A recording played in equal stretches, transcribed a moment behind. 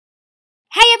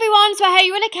Hey everyone, so I hope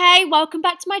you're all okay. Welcome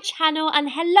back to my channel and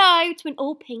hello to an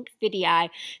all pink video.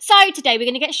 So today we're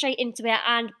going to get straight into it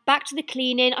and back to the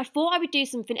cleaning. I thought I would do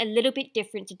something a little bit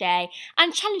different today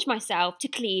and challenge myself to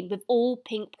clean with all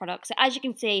pink products. So as you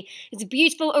can see, there's a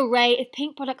beautiful array of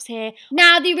pink products here.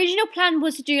 Now the original plan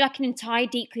was to do like an entire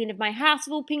deep clean of my house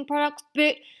with all pink products,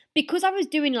 but because I was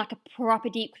doing like a proper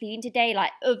deep clean today,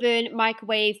 like oven,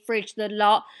 microwave, fridge, the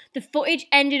lot, the footage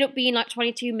ended up being like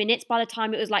 22 minutes by the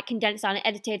time it was like condensed down and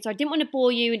edited. So I didn't want to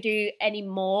bore you and do any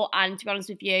more. And to be honest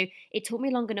with you, it took me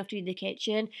long enough to do the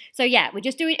kitchen. So yeah, we're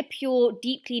just doing a pure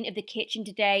deep clean of the kitchen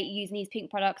today using these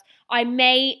pink products. I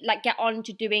may like get on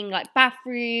to doing like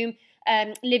bathroom,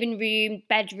 living room,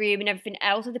 bedroom and everything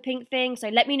else of the pink thing. So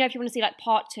let me know if you want to see like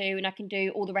part 2 and I can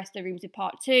do all the rest of the rooms with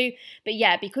part 2. But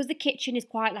yeah, because the kitchen is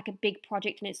quite like a big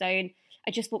project in its own,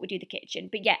 I just thought we'd do the kitchen.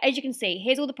 But yeah, as you can see,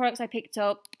 here's all the products I picked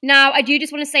up. Now, I do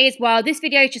just want to say as well, this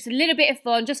video is just a little bit of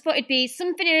fun. Just thought it'd be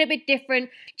something a little bit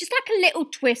different. Just like a little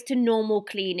twist to normal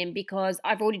cleaning because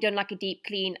I've already done like a deep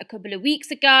clean a couple of weeks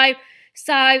ago.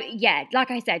 So yeah, like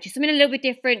I said, just something a little bit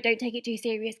different. Don't take it too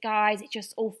serious, guys. It's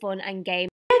just all fun and game.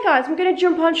 Hey guys, I'm going to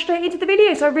jump on straight into the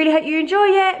video, so I really hope you enjoy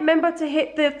it. Remember to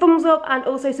hit the thumbs up and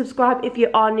also subscribe if you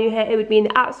are new here. It would mean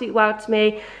the absolute world to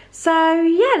me. So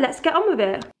yeah, let's get on with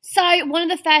it. So one of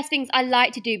the first things I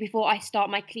like to do before I start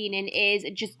my cleaning is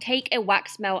just take a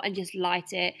wax melt and just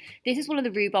light it. This is one of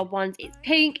the rhubarb ones. It's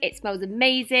pink, it smells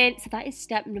amazing. So that is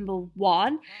step number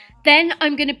 1. Then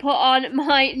I'm going to put on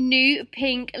my new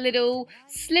pink little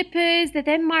slippers. They're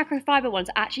then microfiber ones.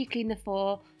 I actually clean the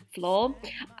floor.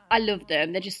 I love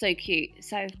them. They're just so cute.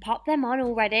 So pop them on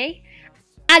already.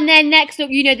 And then next up,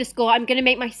 you know the score. I'm going to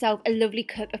make myself a lovely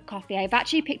cup of coffee. I've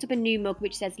actually picked up a new mug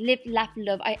which says Live, Laugh,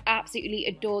 Love. I absolutely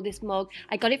adore this mug.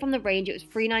 I got it from the range. It was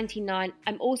 $3.99.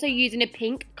 I'm also using a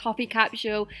pink coffee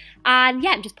capsule. And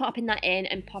yeah, I'm just popping that in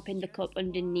and popping the cup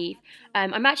underneath.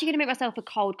 I'm actually going to make myself a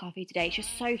cold coffee today. It's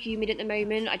just so humid at the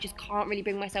moment. I just can't really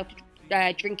bring myself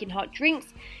to drinking hot drinks.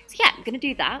 So yeah, I'm going to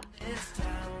do that.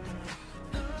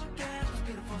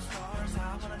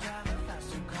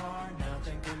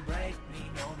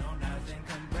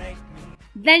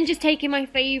 Then just taking my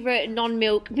favourite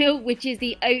non-milk milk, which is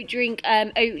the oat drink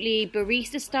Oatly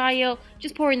barista style.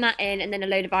 Just pouring that in and then a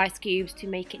load of ice cubes to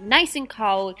make it nice and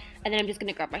cold. And then I'm just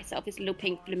going to grab myself this little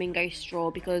pink flamingo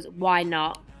straw because why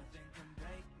not?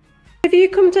 Have you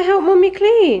come to help Mummy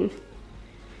clean?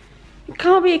 It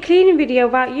can't be a cleaning video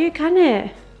about you, can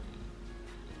it?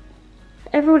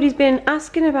 Everybody's been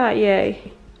asking about you.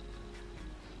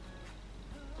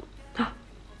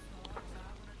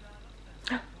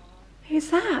 Who's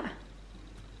that?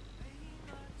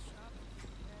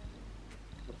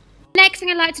 Next thing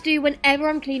I like to do whenever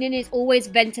I'm cleaning is always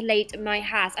ventilate my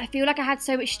house. I feel like I had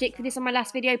so much stick for this on my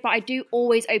last video, but I do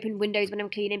always open windows when I'm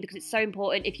cleaning because it's so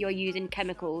important if you're using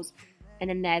chemicals. And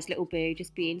then there's little Boo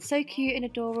just being so cute and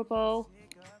adorable.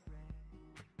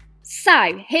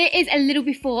 So, here is a little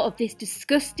before of this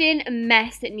disgusting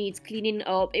mess that needs cleaning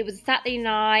up. It was a Saturday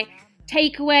night.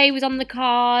 Takeaway was on the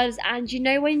cards, and you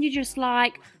know when you're just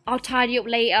like, I'll tidy up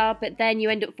later, but then you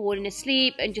end up falling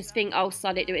asleep and just think, oh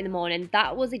sod it, do it in the morning.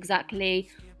 That was exactly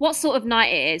what sort of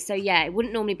night it is. So yeah, it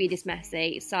wouldn't normally be this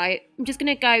messy. So I'm just going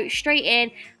to go straight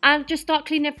in and just start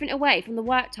cleaning everything away from the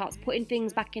worktops, putting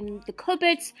things back in the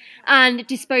cupboards and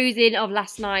disposing of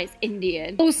last night's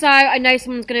Indian. Also, I know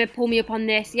someone's going to pull me up on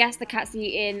this. Yes, the cat's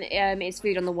eating its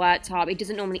food on the worktop. He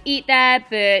doesn't normally eat there,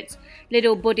 but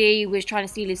little buddy was trying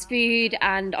to steal his food,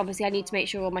 and obviously I need to make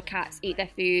sure all my cats eat their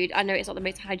food. I know it's not the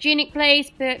most hygienic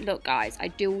place, but look guys, I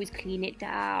do always clean it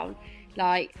down.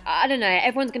 Like, I don't know,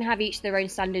 everyone's going to have each their own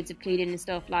standards of cleaning and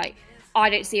stuff. Like, I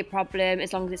don't see a problem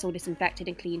as long as it's all disinfected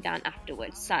and cleaned down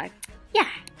afterwards. So, yeah.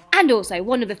 And also,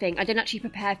 one other thing, I don't actually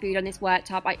prepare food on this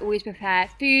worktop. I always prepare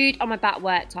food on my back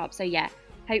worktop. So, yeah.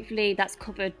 Hopefully that's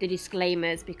covered the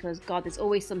disclaimers because, God, there's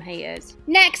always some haters.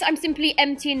 Next, I'm simply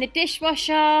emptying the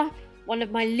dishwasher. One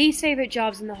of my least favourite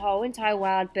jobs in the whole entire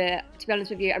world. But, to be honest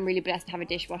with you, I'm really blessed to have a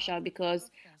dishwasher because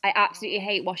I absolutely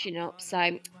hate washing up.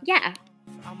 So, yeah.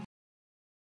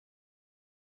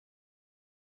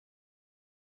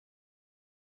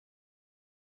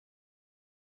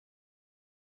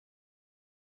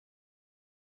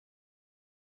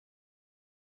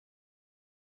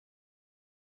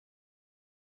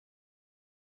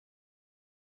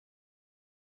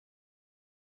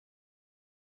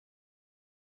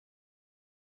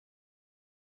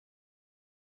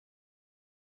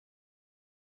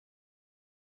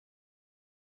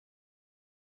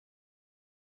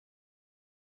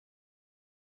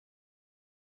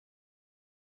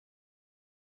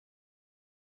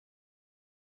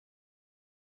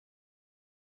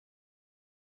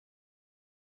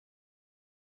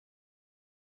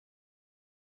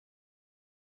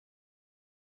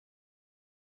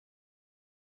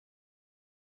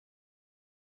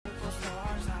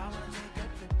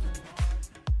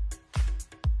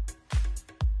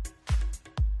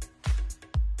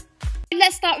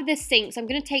 let's start with the sink. So I'm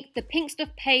going to take the Pink Stuff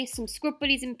paste, some Scrub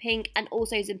Buddies in pink, and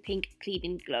also some pink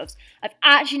cleaning gloves. I've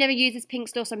actually never used this Pink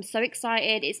Stuff, so I'm so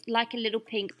excited. It's like a little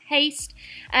pink paste.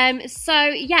 So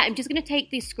yeah, I'm just going to take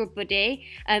this Scrub Buddy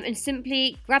and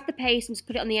simply grab the paste and just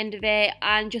put it on the end of it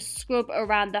and just scrub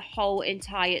around the whole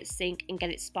entire sink and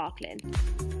get it sparkling.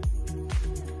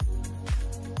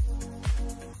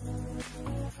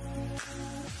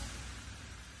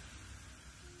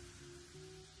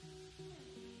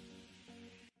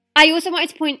 I also wanted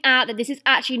to point out that this is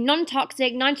actually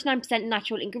non-toxic, 99%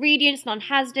 natural ingredients,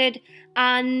 non-hazard,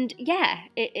 and yeah,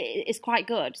 it's quite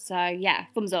good. So yeah,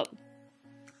 thumbs up.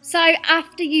 So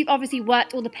after you've obviously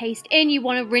worked all the paste in, you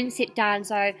want to rinse it down.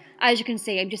 So as you can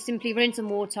see, I'm just simply running some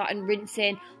water and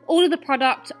rinsing all of the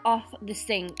product off the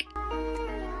sink.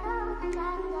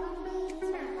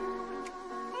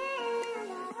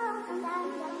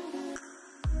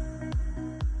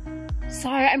 So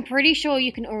I'm pretty sure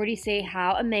you can already see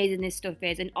how amazing this stuff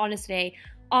is, and honestly,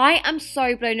 I am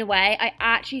so blown away. I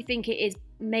actually think it is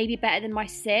maybe better than my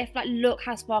Sif. Like, look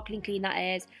how sparkling clean that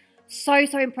is. So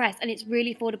impressed, and it's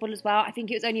really affordable as well. I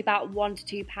think it was only about £1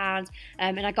 to £2,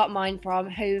 and I got mine from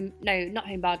not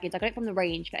Home Bargains. I got it from the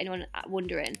Range, for anyone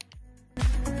wondering.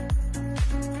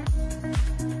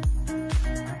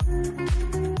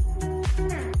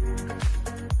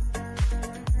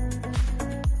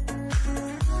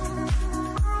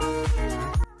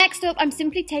 Next up, I'm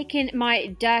simply taking my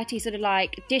dirty sort of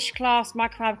like dishcloths,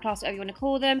 microwave cloths, whatever you want to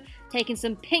call them, taking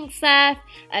some pink surf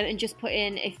and just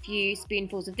putting a few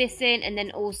spoonfuls of this in, and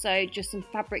then also just some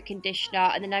fabric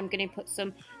conditioner, and then I'm going to put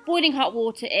some boiling hot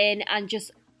water in and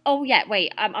just, oh yeah,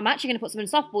 wait, I'm actually going to put some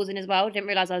softballs in as well. Didn't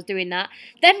realise I was doing that.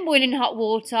 Then boiling hot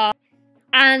water.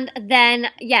 And then,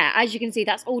 yeah, as you can see,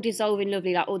 that's all dissolving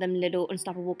lovely, like all them little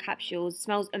unstoppable capsules. It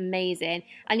smells amazing.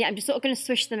 And yeah, I'm just sort of going to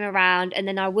swish them around, and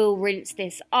then I will rinse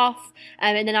this off,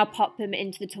 and then I'll pop them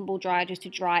into the tumble dryer just to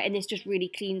dry, and this just really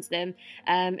cleans them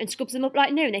and scrubs them up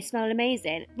like new, and they smell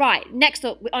amazing. Right, next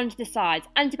up, we're onto the sides.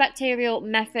 Antibacterial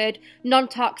method,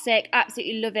 non-toxic,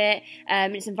 absolutely love it.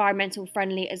 It's environmental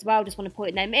friendly as well. Just want to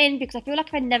point them in because I feel like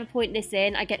if I never point this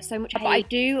in, I get so much hate. But I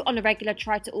do on a regular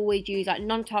try to always use like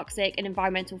non-toxic and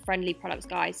environmental friendly products,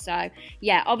 guys. So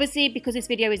yeah, obviously because this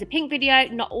video is a pink video,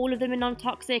 not all of them are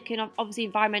non-toxic and obviously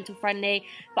environmental friendly,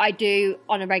 but I do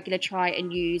on a regular try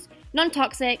and use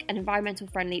non-toxic and environmental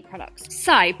friendly products.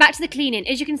 So back to the cleaning.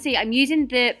 As you can see, I'm using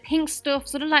the Pink Stuff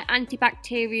sort of like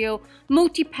antibacterial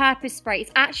multi-purpose spray.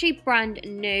 It's actually brand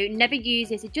new, never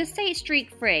used this. It just say it's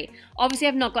streak free. Obviously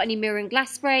I've not got any mirror and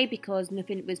glass spray because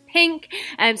nothing was pink,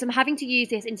 so I'm having to use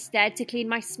this instead to clean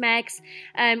my smegs.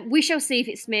 We shall see if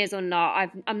it smears or not.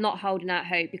 I'm not holding out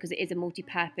hope because it is a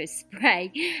multi-purpose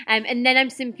spray. And then I'm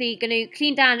simply going to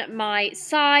clean down my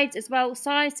sides as well,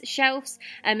 sides, shelves,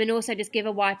 and also just give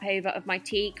a wipe over of my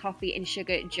tea, coffee and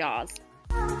sugar jars.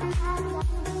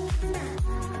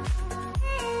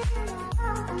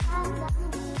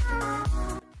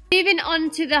 Moving on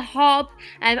to the hob,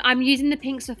 I'm using the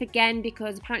Pink Stuff again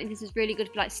because apparently this is really good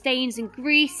for like stains and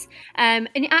grease, and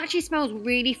it actually smells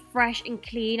really fresh and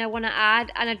clean, I want to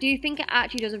add, and I do think it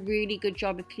actually does a really good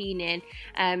job of cleaning.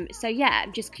 So yeah,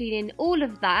 I'm just cleaning all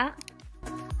of that.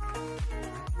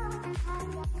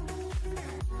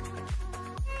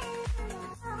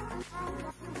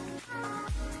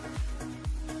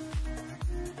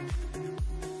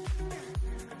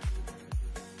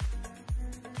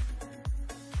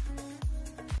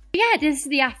 Yeah, this is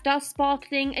the after,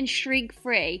 sparkling and shrink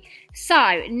free.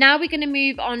 So now we're going to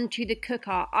move on to the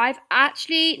cooker. I've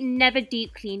actually never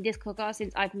deep cleaned this cooker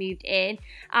since I've moved in,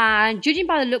 and judging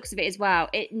by the looks of it as well,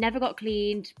 it never got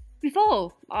cleaned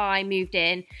before I moved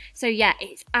in. So yeah,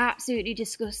 it's absolutely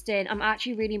disgusting. I'm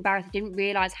actually really embarrassed. I didn't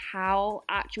realise how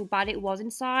actual bad it was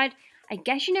inside. I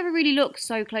guess you never really look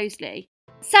so closely.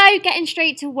 So getting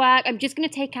straight to work, I'm just going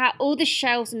to take out all the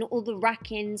shelves and all the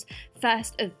rackings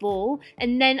first of all,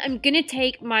 and then I'm going to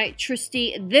take my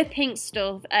trusty The Pink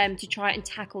Stuff to try and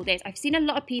tackle this. I've seen a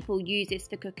lot of people use this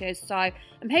for cookers, so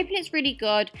I'm hoping it's really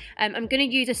good. I'm going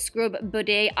to use a Scrub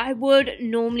Buddy. I would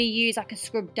normally use like a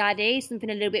Scrub Daddy, something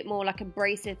a little bit more like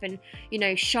abrasive and, you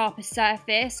know, sharper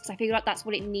surface, because I feel like that's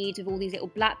what it needs with all these little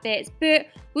black bits, but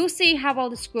we'll see how well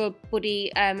the Scrub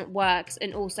Buddy works,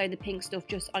 and also the Pink Stuff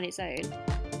just on its own.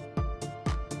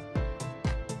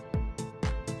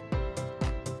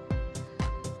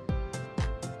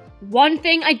 One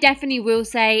thing I definitely will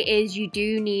say is you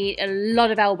do need a lot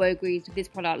of elbow grease with this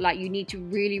product. Like, you need to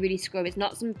really scrub. It's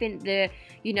not something that,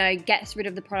 you know, gets rid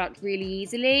of the product really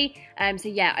easily. So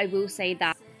yeah, I will say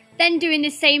that. Then doing the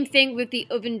same thing with the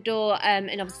oven door and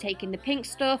obviously taking the pink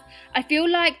stuff. I feel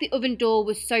like the oven door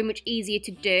was so much easier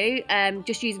to do,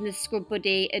 just using the scrub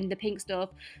buddy and the pink stuff.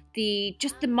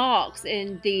 Just the marks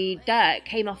and the dirt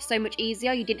came off so much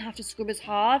easier. You didn't have to scrub as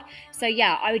hard. So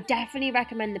yeah, I would definitely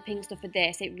recommend the pink stuff for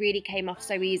this. It really came off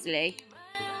so easily.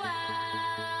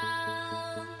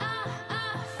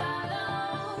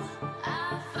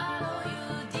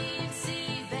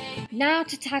 Now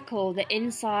to tackle the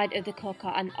inside of the cooker,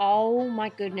 and oh my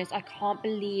goodness, I can't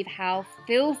believe how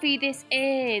filthy this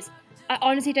is. I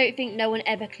honestly don't think no one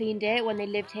ever cleaned it when they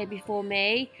lived here before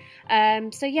me.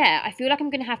 So yeah, I feel like I'm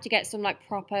going to have to get some like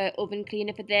proper oven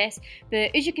cleaner for this.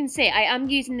 But as you can see, I am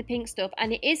using the pink stuff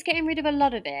and it is getting rid of a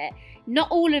lot of it. Not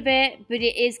all of it, but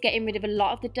it is getting rid of a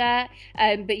lot of the dirt.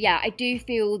 But yeah, I do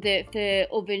feel that for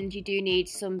ovens you do need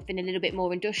something a little bit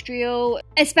more industrial.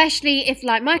 Especially if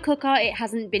like my cooker, it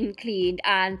hasn't been cleaned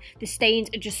and the stains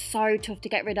are just so tough to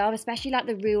get rid of. Especially like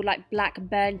the real like black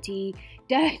burnty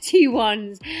dirty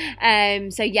ones.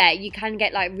 So yeah, you can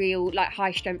get like real like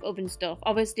high strength oven stuff.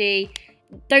 Obviously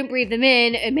don't breathe them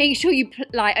in and make sure you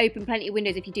like open plenty of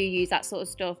windows if you do use that sort of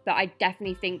stuff. But I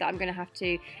definitely think that I'm going to have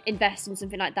to invest in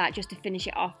something like that just to finish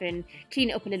it off and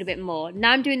clean it up a little bit more.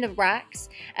 Now I'm doing the racks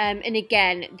and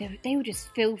again they were just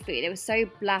filthy. They were so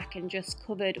black and just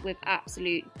covered with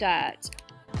absolute dirt.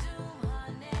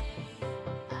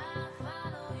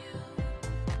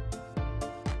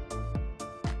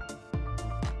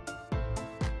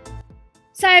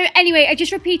 So anyway, I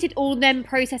just repeated all them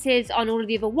processes on all of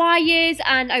the other wires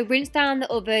and I rinsed down the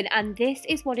oven and this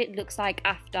is what it looks like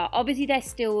after. Obviously there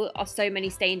still are so many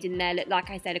stains in there that,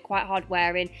 like I said, are quite hard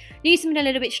wearing. Need something a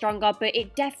little bit stronger, but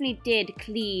it definitely did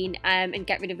clean and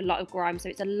get rid of a lot of grime, so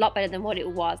it's a lot better than what it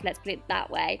was, let's put it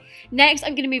that way. Next,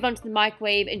 I'm going to move on to the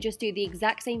microwave and just do the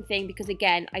exact same thing because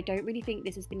again, I don't really think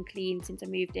this has been cleaned since I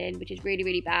moved in, which is really,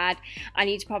 really bad. I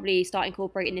need to probably start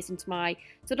incorporating this into my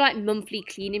sort of like monthly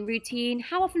cleaning routine.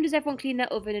 How often does everyone clean their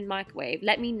oven and microwave?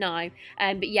 Let me know.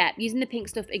 But yeah, using the pink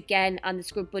stuff again and the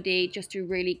scrub buddy just to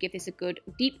really give this a good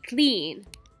deep clean.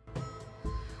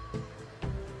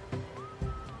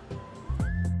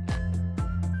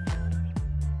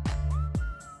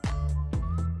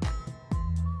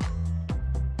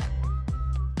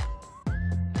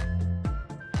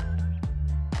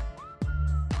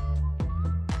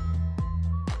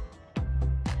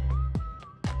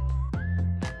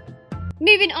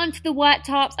 Moving on to the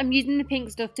worktops, I'm using the pink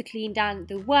stuff to clean down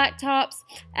the worktops.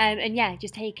 And yeah,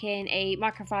 just taking a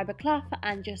microfiber cloth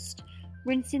and just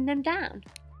rinsing them down.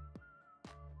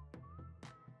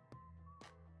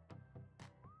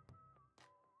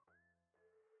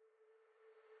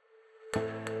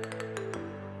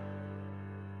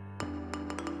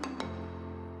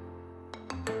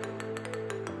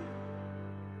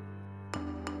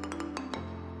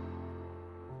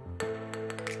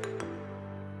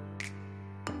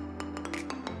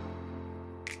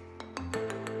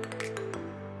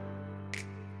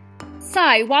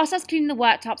 So, whilst I was cleaning the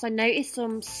worktops, I noticed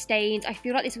some stains. I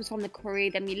feel like this was from the curry,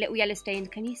 them little yellow stains.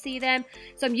 Can you see them?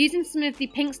 So I'm using some of the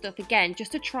pink stuff again,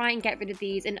 just to try and get rid of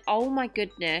these. And oh my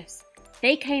goodness,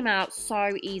 they came out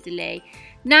so easily.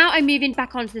 Now I'm moving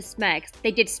back onto the smegs.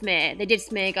 They did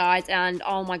smear, guys, and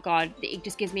oh my god, it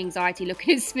just gives me anxiety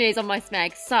looking at smears on my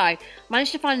smegs. So,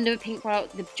 managed to find another pink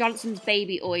product, the Johnson's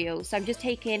Baby Oil. So I'm just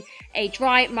taking a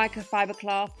dry microfiber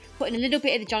cloth, putting a little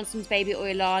bit of the Johnson's Baby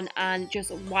Oil on, and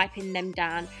just wiping them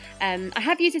down. I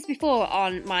have used this before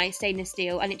on my stainless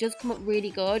steel, and it does come up really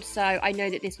good, so I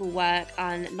know that this will work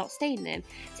and not stain them.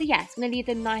 So yes, I'm going to leave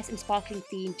them nice and sparkling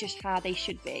clean, just how they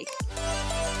should be.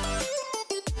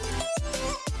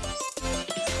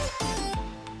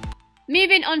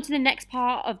 Moving on to the next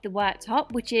part of the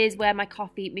worktop, which is where my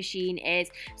coffee machine is.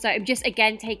 So I'm just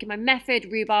again taking my Method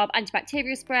Rhubarb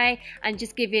antibacterial spray and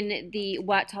just giving the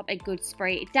worktop a good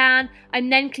spray down. I'm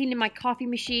then cleaning my coffee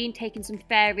machine, taking some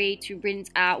Fairy to rinse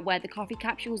out where the coffee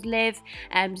capsules live.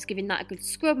 Just giving that a good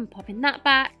scrub and popping that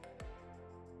back.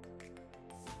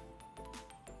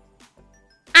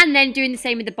 And then doing the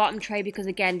same with the bottom tray because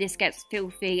again this gets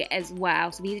filthy as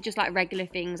well. So these are just like regular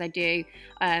things I do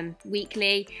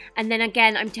weekly. And then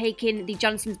again I'm taking the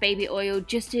Johnson's Baby Oil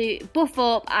just to buff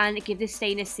up and give this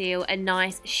stainless steel a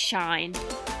nice shine.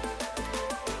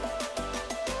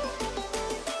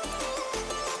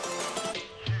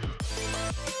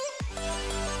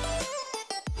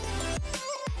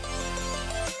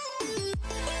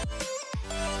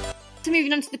 So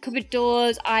moving on to the cupboard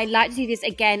doors, I like to do this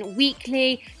again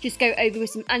weekly, just go over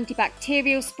with some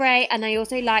antibacterial spray, and I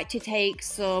also like to take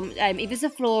some either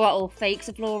Zaflora or fake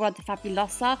Zaflora, the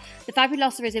Fabulosa. The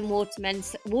Fabulosa is in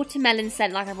watermelon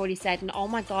scent, like I've already said, and oh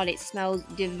my god, it smells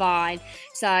divine.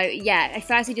 So yeah, I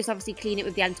firstly just obviously clean it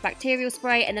with the antibacterial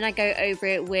spray, and then I go over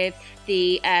it with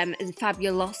the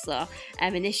Fabulosa,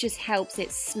 and this just helps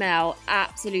it smell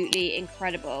absolutely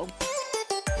incredible.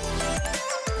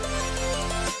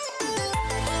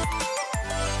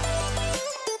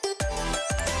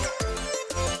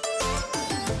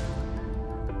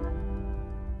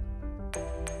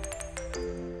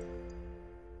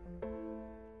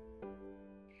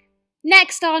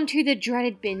 Next on to the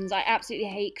dreaded bins. I absolutely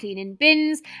hate cleaning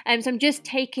bins, so I'm just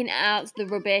taking out the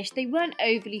rubbish. They weren't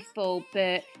overly full,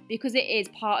 but because it is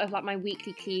part of like my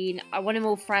weekly clean, I want them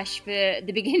all fresh for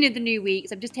the beginning of the new week.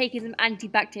 So I'm just taking some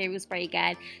antibacterial spray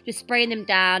again, just spraying them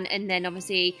down, and then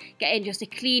obviously getting just a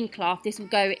clean cloth. This will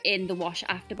go in the wash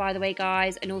after, by the way,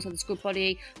 guys, and also the scrub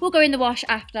body will go in the wash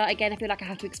after. Again, I feel like I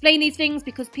have to explain these things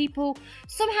because people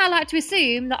somehow like to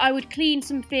assume that I would clean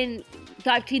something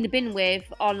that I've cleaned the bin with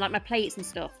on like my plates and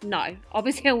stuff. No,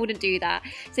 obviously I wouldn't do that.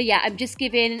 So yeah, I'm just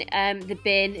giving the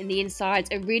bin and the insides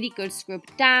a really good scrub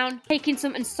down, taking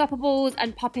some Unstoppables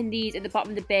and popping these at the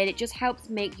bottom of the bin. It just helps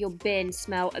make your bin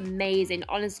smell amazing,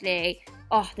 honestly.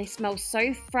 Oh, they smell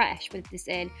so fresh with this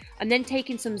in. And then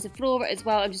taking some Zaflora as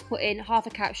well. I'm just putting half a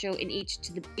capsule in each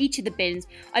of the bins.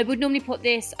 I would normally put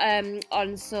this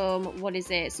on some,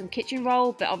 some kitchen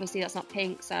roll, but obviously that's not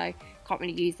pink, so can't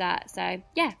really use that. So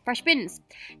yeah, fresh bins.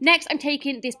 Next, I'm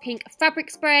taking this pink fabric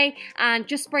spray and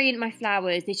just spraying my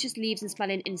flowers. This just leaves them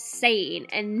smelling insane.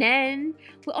 And then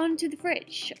we're on to the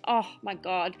fridge. Oh my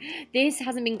god, this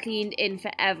hasn't been cleaned in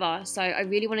forever, so I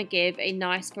really want to give a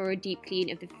nice thorough deep clean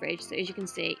of the fridge. So as you can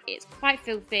see, it's quite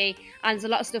filthy and there's a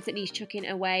lot of stuff that needs chucking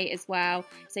away as well.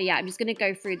 So yeah, I'm just going to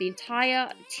go through the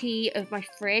entirety of my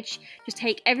fridge, just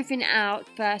take everything out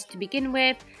first to begin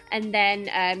with, and then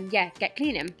yeah, get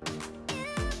cleaning.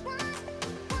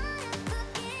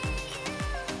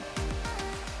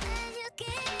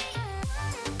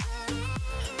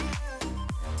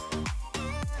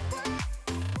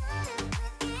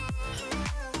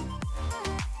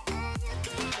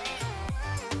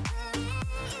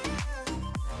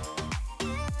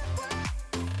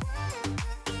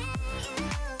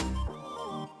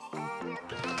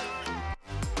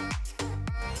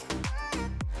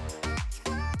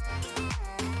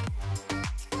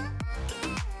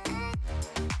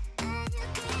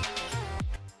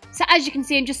 So as you can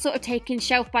see, I'm just sort of taking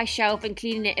shelf by shelf and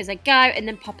cleaning it as I go, and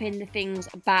then popping the things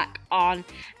back on.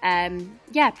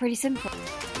 Yeah, pretty simple.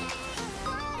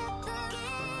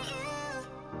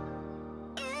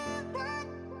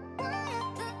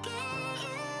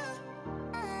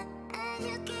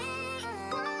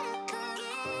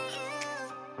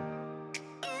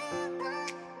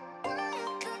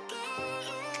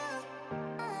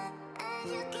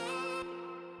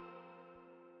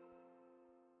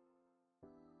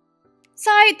 So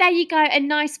there you go, a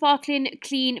nice sparkling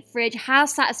clean fridge. How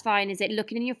satisfying is it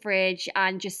looking in your fridge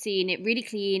and just seeing it really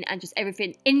clean and just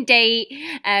everything in date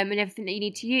and everything that you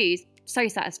need to use? So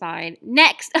satisfying.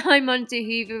 Next, I'm on to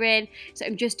hoovering. So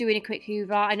I'm just doing a quick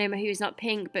hoover. I know my hoover's not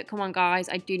pink, but come on guys,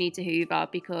 I do need to hoover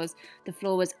because the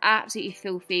floor was absolutely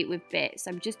filthy with bits.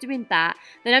 So I'm just doing that.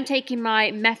 Then I'm taking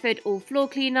my Method All Floor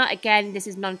Cleaner. Again, this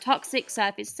is non-toxic,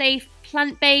 surface safe,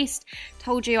 plant-based.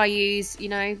 Told you I use, you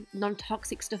know,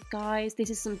 non-toxic stuff, guys.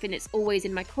 This is something that's always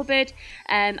in my cupboard.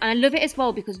 And I love it as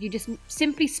well because you just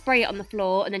simply spray it on the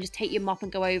floor and then just take your mop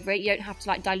and go over it. You don't have to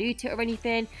like dilute it or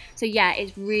anything. So yeah,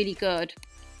 it's really good.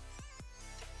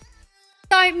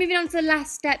 So moving on to the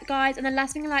last step, guys, and the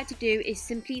last thing I like to do is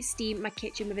simply steam my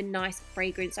kitchen with a nice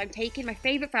fragrance. So I'm taking my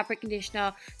favourite fabric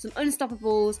conditioner, some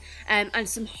Unstoppables, and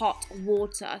some hot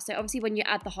water. So obviously when you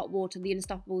add the hot water, the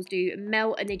Unstoppables do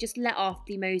melt and they just let off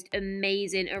the most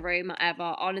amazing aroma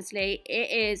ever. Honestly, it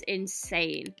is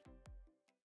insane.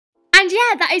 And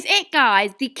yeah, that is it,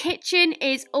 guys. The kitchen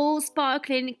is all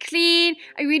sparkling clean.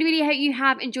 I really hope you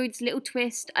have enjoyed this little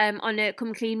twist on a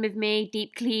come clean with me,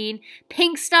 deep clean,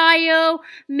 pink style.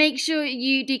 Make sure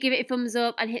you do give it a thumbs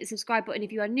up and hit the subscribe button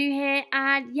if you are new here.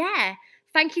 And yeah,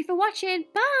 thank you for watching.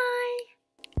 Bye.